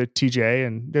TJ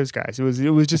and those guys. It was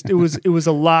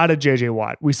a lot of JJ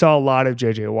Watt. We saw a lot of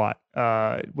JJ Watt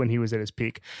when he was at his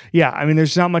peak. Yeah, I mean,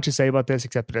 there's not much to say about this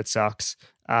except that it sucks.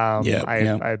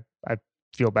 I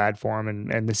feel bad for him,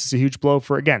 and this is a huge blow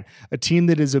for again a team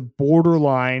that is a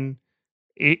borderline.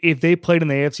 If they played in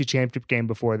the AFC Championship game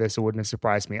before this, it wouldn't have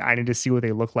surprised me. I need to see what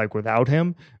they look like without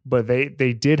him, but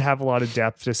they did have a lot of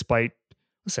depth despite.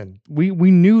 Listen, we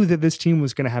knew that this team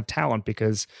was going to have talent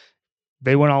because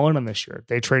they went all in on this year.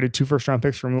 They traded 2 first-round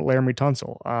picks from Laramie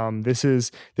Tunsil.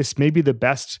 This may be the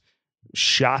best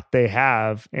shot they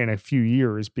have in a few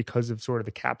years because of sort of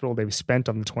the capital they've spent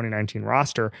on the 2019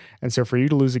 roster. And so for you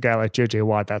to lose a guy like JJ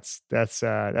Watt, that's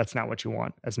not what you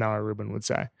want, as Mallory Rubin would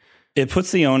say. It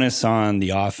puts the onus on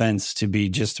the offense to be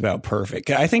just about perfect.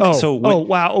 I think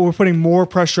wow. We're putting more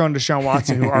pressure on Deshaun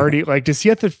Watson, who already does he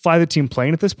have to fly the team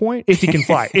plane at this point? If he can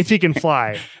fly,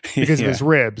 because of his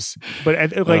ribs. But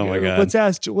let's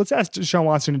ask Deshaun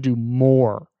Watson to do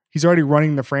more. He's already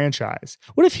running the franchise.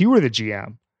 What if he were the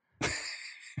GM?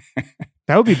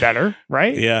 That would be better,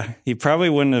 right? Yeah. He probably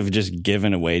wouldn't have just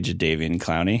given away Jadeveon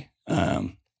Clowney.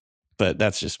 But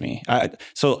that's just me.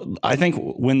 So I think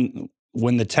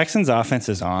when the Texans offense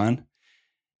is on,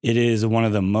 it is one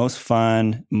of the most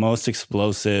fun, most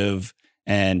explosive,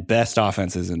 and best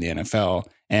offenses in the NFL.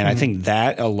 And I think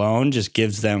that alone just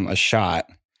gives them a shot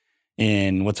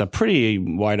in what's a pretty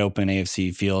wide open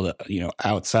AFC field,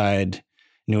 outside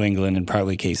New England and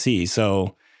probably KC.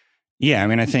 So yeah, I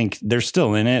mean, I think they're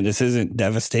still in it. This isn't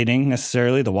devastating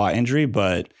necessarily, the Watt injury,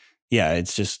 but yeah,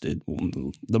 it's just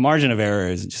the margin of error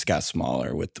has just got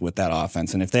smaller with that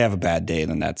offense. And if they have a bad day,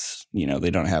 then that's, they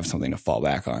don't have something to fall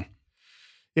back on.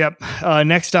 Yep.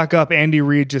 Next stock up, Andy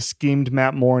Reid just schemed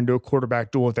Matt Moore into a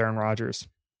quarterback duel with Aaron Rodgers.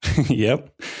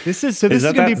 Yep. This is going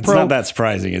to be pro. It's not that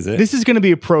surprising, is it? This is going to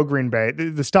be a pro Green Bay.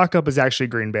 The stock up is actually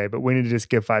Green Bay, but we need to just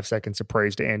give 5 seconds of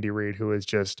praise to Andy Reid, who is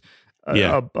just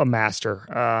a master.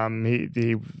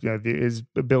 His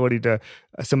ability to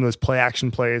some of those play action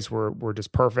plays were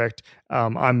just perfect.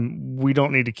 We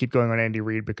don't need to keep going on Andy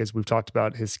Reid because we've talked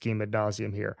about his scheme ad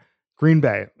nauseum here. Green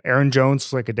Bay, Aaron Jones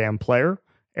is like a damn player.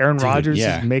 Aaron Rodgers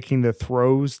is making the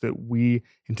throws that we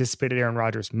anticipated Aaron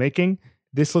Rodgers making.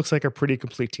 This looks like a pretty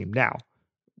complete team. Now,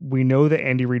 we know that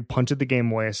Andy Reid punted the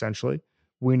game away, essentially.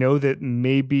 We know that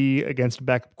maybe against a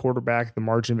backup quarterback, the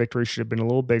margin of victory should have been a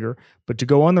little bigger. But to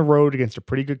go on the road against a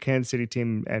pretty good Kansas City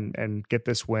team and get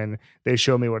this win, they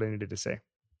showed me what I needed to say.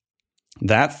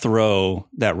 That throw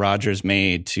that Rodgers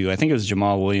made to, I think it was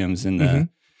Jamal Williams in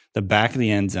the back of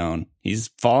the end zone. He's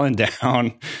falling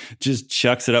down, just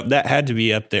chucks it up. That had to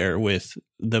be up there with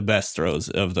the best throws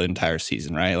of the entire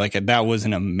season, right? Like that was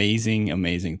an amazing,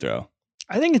 amazing throw.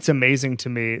 I think it's amazing to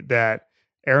me that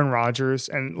Aaron Rodgers,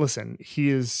 and listen, he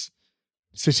is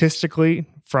statistically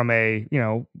from a,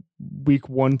 week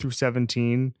 1 through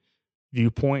 17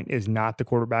 viewpoint is not the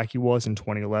quarterback he was in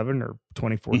 2011 or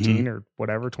 2014 or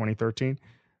whatever, 2013.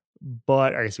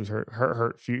 But I guess he was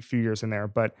hurt few years in there.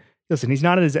 But listen, he's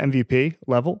not at his MVP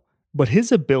level, but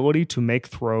his ability to make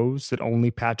throws that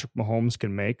only Patrick Mahomes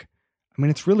can make, I mean,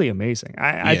 it's really amazing.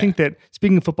 I think that,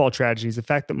 speaking of football tragedies, the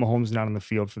fact that Mahomes is not on the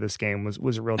field for this game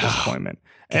was a real disappointment.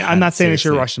 And I'm not saying they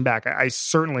should have rushed him back. I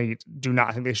certainly do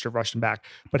not think they should have rushed him back.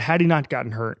 But had he not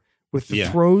gotten hurt, with the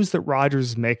throws that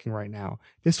Rodgers is making right now,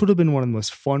 this would have been one of the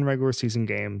most fun regular season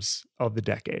games of the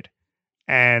decade.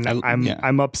 And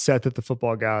I'm upset that the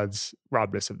football gods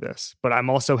robbed us of this. But I'm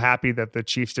also happy that the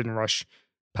Chiefs didn't rush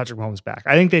Patrick Mahomes back.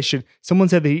 I think they should. Someone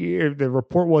said the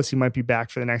report was he might be back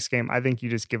for the next game. I think you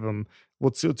just give him.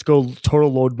 Let's go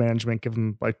total load management. Give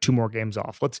him like 2 more games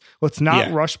off. Let's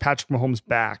not rush Patrick Mahomes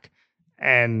back.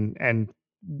 And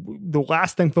the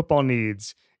last thing football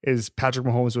needs is Patrick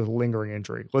Mahomes with a lingering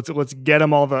injury. Let's get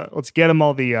him all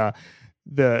the.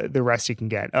 The rest he can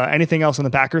get. Anything else on the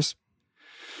Packers?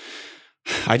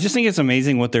 I just think it's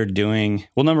amazing what they're doing.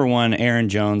 Well, number one, Aaron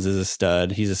Jones is a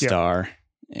stud. He's a star.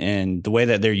 And the way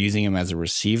that they're using him as a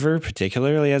receiver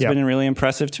particularly has been really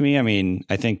impressive to me. I mean,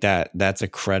 I think that's a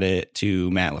credit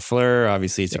to Matt LaFleur.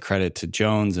 Obviously, it's a credit to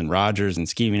Jones and Rodgers and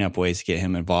scheming up ways to get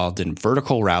him involved in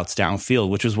vertical routes downfield,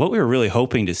 which was what we were really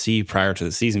hoping to see prior to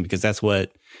the season, because that's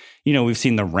what, we've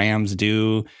seen the Rams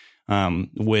do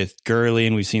with Gurley,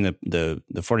 and we've seen the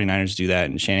 49ers do that,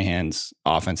 and Shanahan's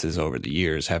offenses over the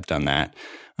years have done that.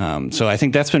 So I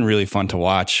think that's been really fun to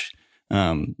watch.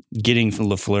 Getting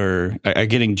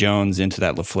Jones into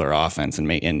that LaFleur offense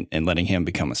and letting him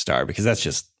become a star,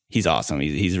 because he's awesome.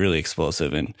 He's really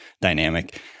explosive and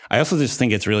dynamic. I also just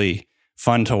think it's really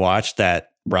fun to watch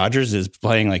that Rodgers is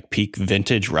playing like peak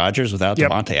vintage Rodgers without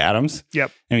Devontae Adams.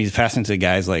 Yep. And he's passing to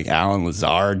guys like Allen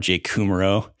Lazard, Jake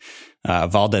Kumaro,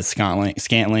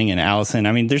 Valdez-Scantling, and Allison.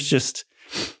 I mean, there's just,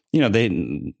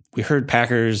 we heard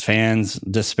Packers fans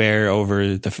despair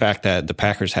over the fact that the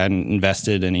Packers hadn't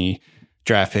invested any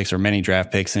draft picks or many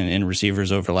draft picks in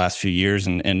receivers over the last few years,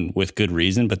 and with good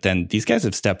reason. But then these guys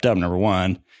have stepped up, number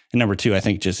one. And number two, I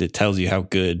think just it tells you how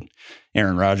good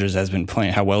Aaron Rodgers has been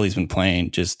playing, how well he's been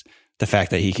playing, just the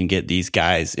fact that he can get these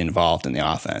guys involved in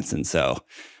the offense. And so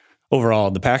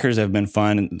overall, the Packers have been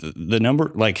fun. The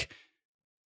number, like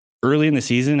early in the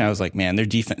season, I was like, man, their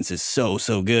defense is so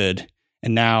good.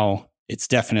 And now it's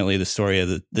definitely the story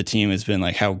of the team has been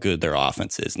like how good their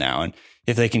offense is now. And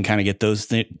if they can kind of get those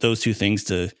two things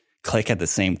to click at the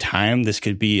same time, this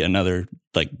could be another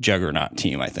like juggernaut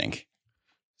team, I think.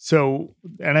 So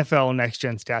NFL Next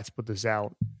Gen Stats put this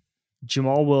out.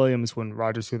 Jamal Williams, when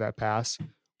Rodgers threw that pass,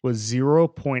 was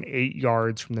 0.8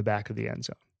 yards from the back of the end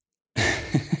zone.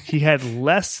 He had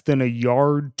less than a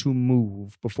yard to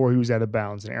move before he was out of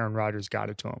bounds, and Aaron Rodgers got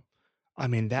it to him. I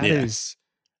mean, that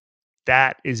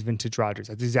is vintage Rodgers.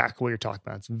 That's exactly what you're talking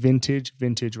about. It's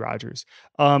vintage Rodgers.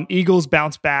 Eagles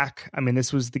bounce back. I mean,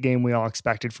 this was the game we all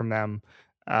expected from them.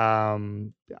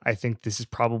 I think this is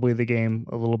probably the game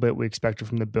a little bit we expected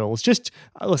from the Bills. Just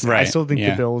listen, I still think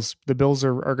the Bills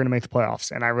are going to make the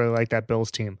playoffs, and I really like that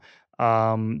Bills team.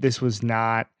 This was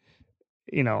not,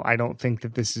 I don't think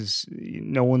that this is,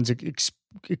 no one's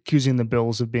accusing the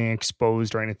Bills of being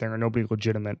exposed or anything, or nobody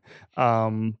legitimate.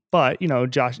 But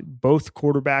Josh, both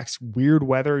quarterbacks, weird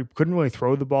weather, he couldn't really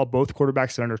throw the ball. Both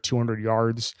quarterbacks at under 200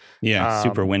 yards. Yeah,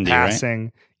 super windy, passing.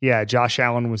 Right? Yeah, Josh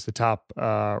Allen was the top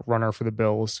runner for the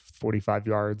Bills, 45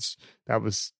 yards. That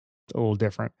was a little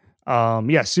different.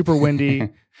 Super windy,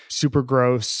 super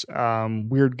gross,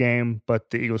 weird game, but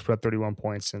the Eagles put up 31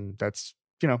 points, and that's,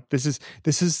 this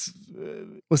is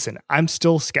listen, I'm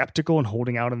still skeptical and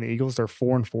holding out on the Eagles. They're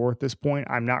 4-4 at this point.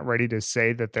 I'm not ready to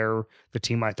say that they're the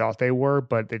team I thought they were,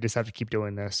 but they just have to keep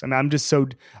doing this. I mean,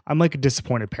 I'm like a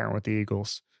disappointed parent with the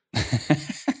Eagles.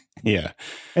 Yeah.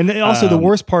 And then also the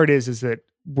worst part is that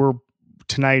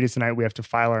tonight is the night we have to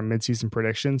file our midseason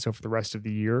prediction. So for the rest of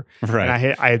the year, right.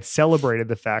 And I had celebrated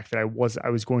the fact that I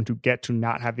was going to get to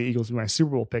not have the Eagles be my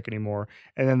Super Bowl pick anymore,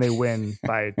 and then they win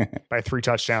by 3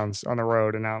 touchdowns on the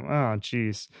road, and now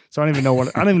geez. So I don't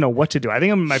even know what to do. I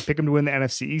think I might pick them to win the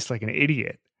NFC East like an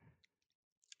idiot.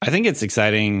 I think it's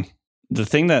exciting. The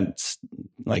thing that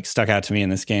stuck out to me in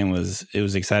this game was it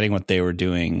was exciting what they were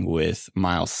doing with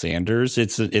Miles Sanders.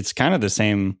 It's kind of the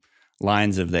same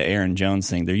lines of the Aaron Jones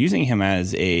thing. They're using him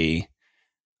as a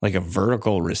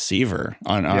vertical receiver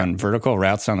on vertical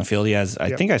routes on the field. He has,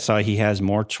 I think I saw he has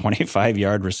more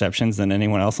 25-yard receptions than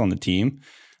anyone else on the team.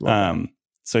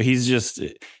 So he's just,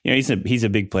 he's a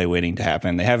big play waiting to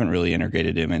happen. They haven't really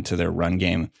integrated him into their run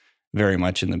game very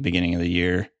much in the beginning of the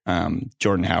year.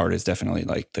 Jordan Howard is definitely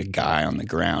like the guy on the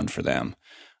ground for them.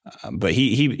 But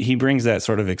he brings that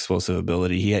sort of explosive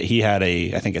ability. He had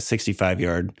I think a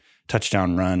 65-yard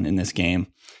touchdown run in this game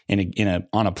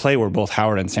on a play where both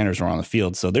Howard and Sanders were on the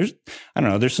field. So there's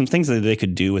some things that they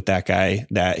could do with that guy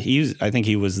that I think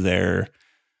he was their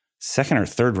second or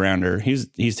third rounder.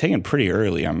 He's taken pretty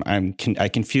early. I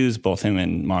confuse both him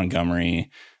and Montgomery,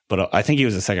 but I think he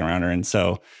was a second rounder. And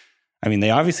so, I mean, they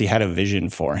obviously had a vision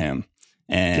for him,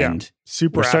 and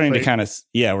super we're starting athlete. to kind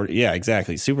of,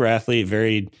 exactly. Super athlete,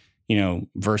 very,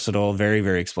 versatile, very,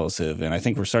 very explosive. And I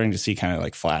think we're starting to see kind of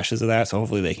like flashes of that. So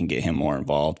hopefully they can get him more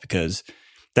involved, because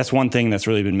that's one thing that's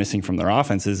really been missing from their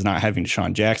offense is not having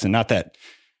Deshaun Jackson. Not that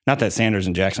Sanders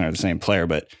and Jackson are the same player,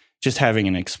 but just having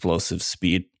an explosive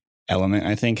speed element,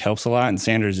 I think, helps a lot. And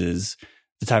Sanders is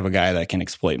the type of guy that can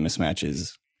exploit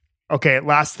mismatches. Okay,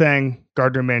 last thing,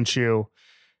 Gardner Minshew.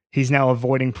 He's now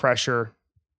avoiding pressure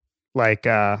like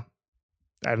I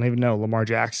don't even know, Lamar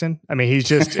Jackson. I mean, he's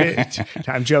just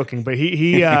I'm joking, but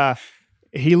he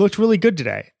looked really good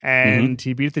today, and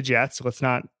he beat the Jets. So let's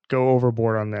not go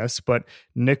overboard on this, but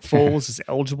Nick Foles is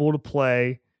eligible to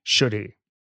play. Should he?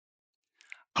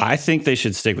 I think they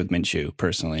should stick with Minshew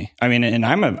personally. I mean, and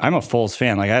I'm a Foles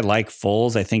fan. Like, I like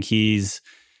Foles. I think he's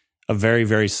a very,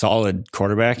 very solid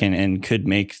quarterback and could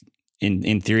make,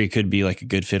 in theory, could be like a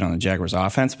good fit on the Jaguars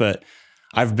offense. But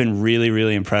I've been really,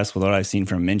 really impressed with what I've seen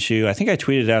from Minshew. I think I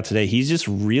tweeted out today, he's just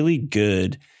really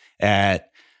good at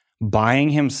buying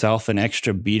himself an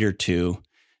extra beat or two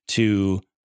to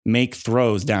make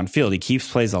throws downfield. He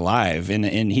keeps plays alive, and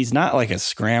he's not like a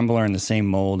scrambler in the same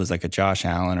mold as like a Josh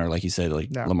Allen or, like you said, like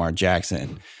Lamar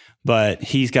Jackson, but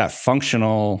he's got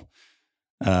functional,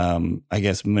 I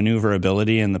guess,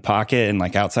 maneuverability in the pocket and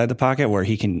like outside the pocket where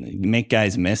he can make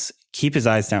guys miss, keep his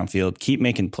eyes downfield, keep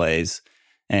making plays.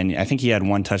 And I think he had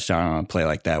one touchdown on a play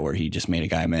like that where he just made a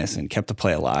guy miss and kept the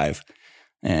play alive.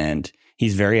 And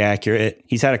he's very accurate.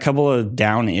 He's had a couple of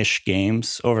down-ish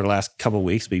games over the last couple of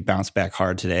weeks, but he bounced back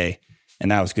hard today, and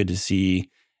that was good to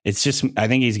see. It's just, I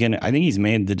think he's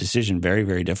made the decision very,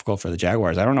 very difficult for the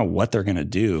Jaguars. I don't know what they're going to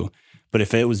do, but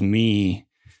if it was me,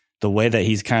 the way that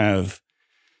he's kind of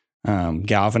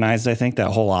galvanized, I think, that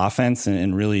whole offense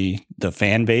and really the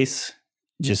fan base,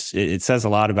 just it says a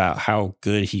lot about how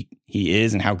good he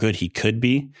is and how good he could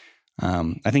be.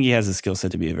 I think he has the skill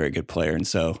set to be a very good player, and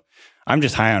so I'm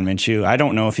just high on Minshew. I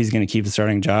don't know if he's going to keep the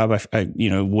starting job. I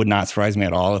would not surprise me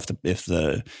at all if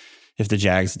the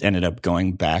Jags ended up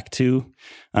going back to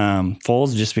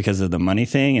Foles just because of the money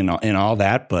thing and all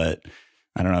that. But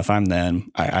I don't know if I'm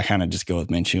them. I kind of just go with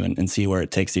Minshew and see where it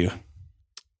takes you.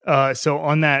 So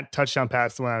on that touchdown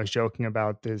pass, the one I was joking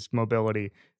about, his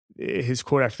mobility, his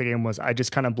quote after the game was, "I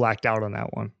just kind of blacked out on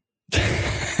that one,"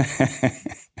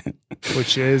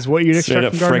 which is what you'd expect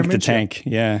from Gardner Minshew. The tank,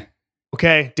 yeah.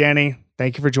 Okay, Danny,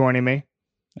 thank you for joining me.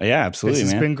 Yeah, absolutely,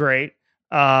 this has man. been great.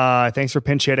 Thanks for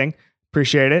pinch hitting.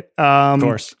 Appreciate it. Of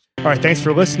course. All right, thanks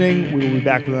for listening. We will be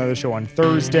back with another show on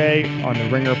Thursday on the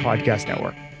Ringer Podcast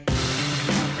Network.